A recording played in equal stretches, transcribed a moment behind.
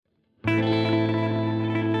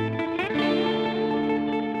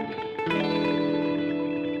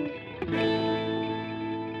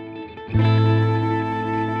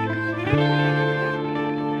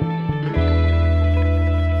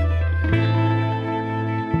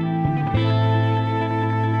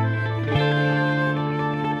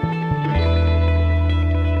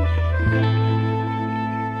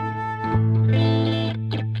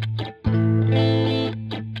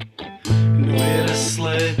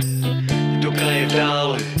kraji v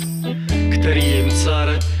dáli, který jim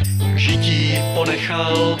car k žití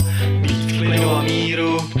ponechal, být v klidu a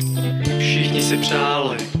míru všichni si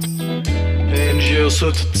přáli. Jenže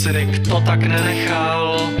osud cynik to tak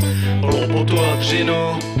nenechal, lopotu a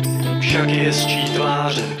dřinu však je z čí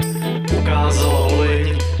tváře ukázala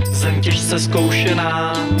Volyň, zem těžce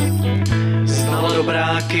zkoušená. Znala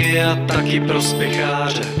dobráky a taky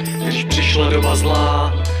prospěcháře, když přišla doba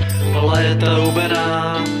zlá, léta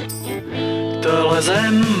hubená. Tohle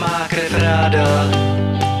zem má krev ráda,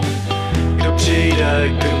 kdo přijde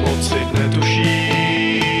k moci netuší,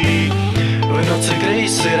 v noci kryj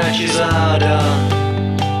si radši záda,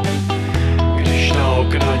 když na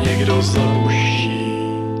okna někdo zabuší.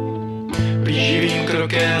 Plíživým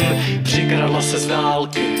krokem přikradla se z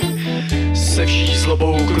dálky, se vší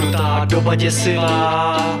zlobou krutá doba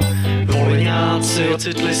děsivá. Volyňáci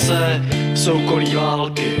ocitli se v soukolí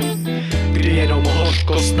války, kdy jenom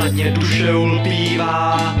hořkost na dně duše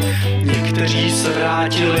ulpívá. Někteří se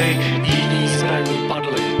vrátili, jiní zbraní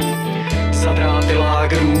padli, za dráty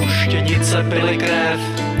lágrů štěnice pily krev,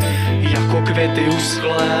 jako květy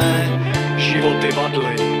uschlé životy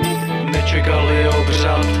vadly. Nečekali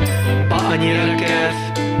obřad, ba ani rakev.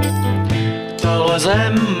 Tohle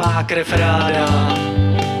zem má krev ráda,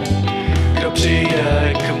 kdo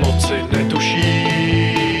přijde k moci netuší,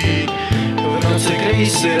 v noci kryj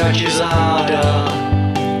si radši záda,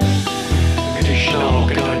 když na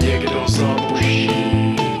okna někdo zabuší.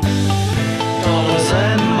 Tohle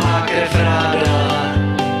zem má krev ráda,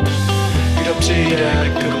 kdo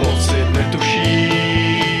přijde k moci netuší,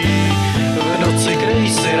 v noci kryj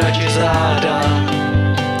si radši záda,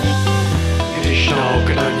 když na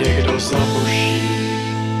okna někdo zabuší.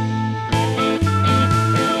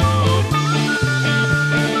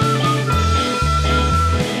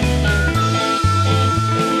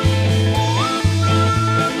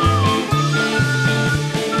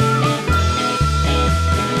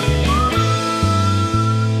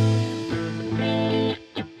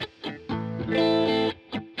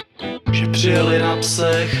 Že přijeli na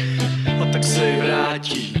psech a tak se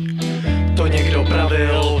vrátí, to někdo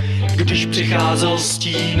pravil, když přicházel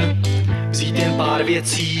stín. Vzít jen pár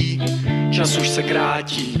věcí, čas už se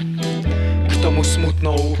krátí, k tomu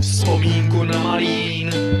smutnou vzpomínku na Malín.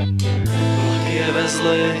 Vlaky je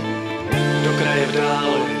vezly do kraje v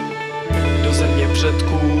dáli, do země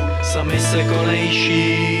předků, sami se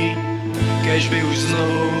konejší, kéž by už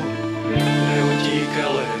znovu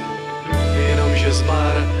neutíkali, jenomže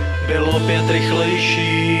zmar byl opět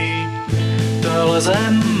rychlejší. Tohle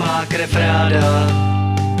zem má krev ráda,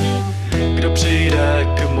 kdo přijde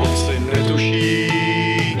k moci netuší,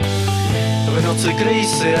 v noci kryj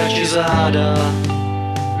si radši záda,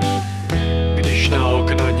 když na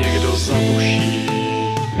okna někdo zabuší.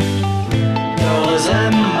 Tohle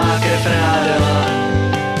zem má krev ráda,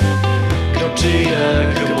 kdo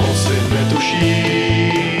přijde k moci netuší,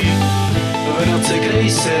 v noci kryj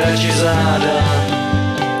si radši záda,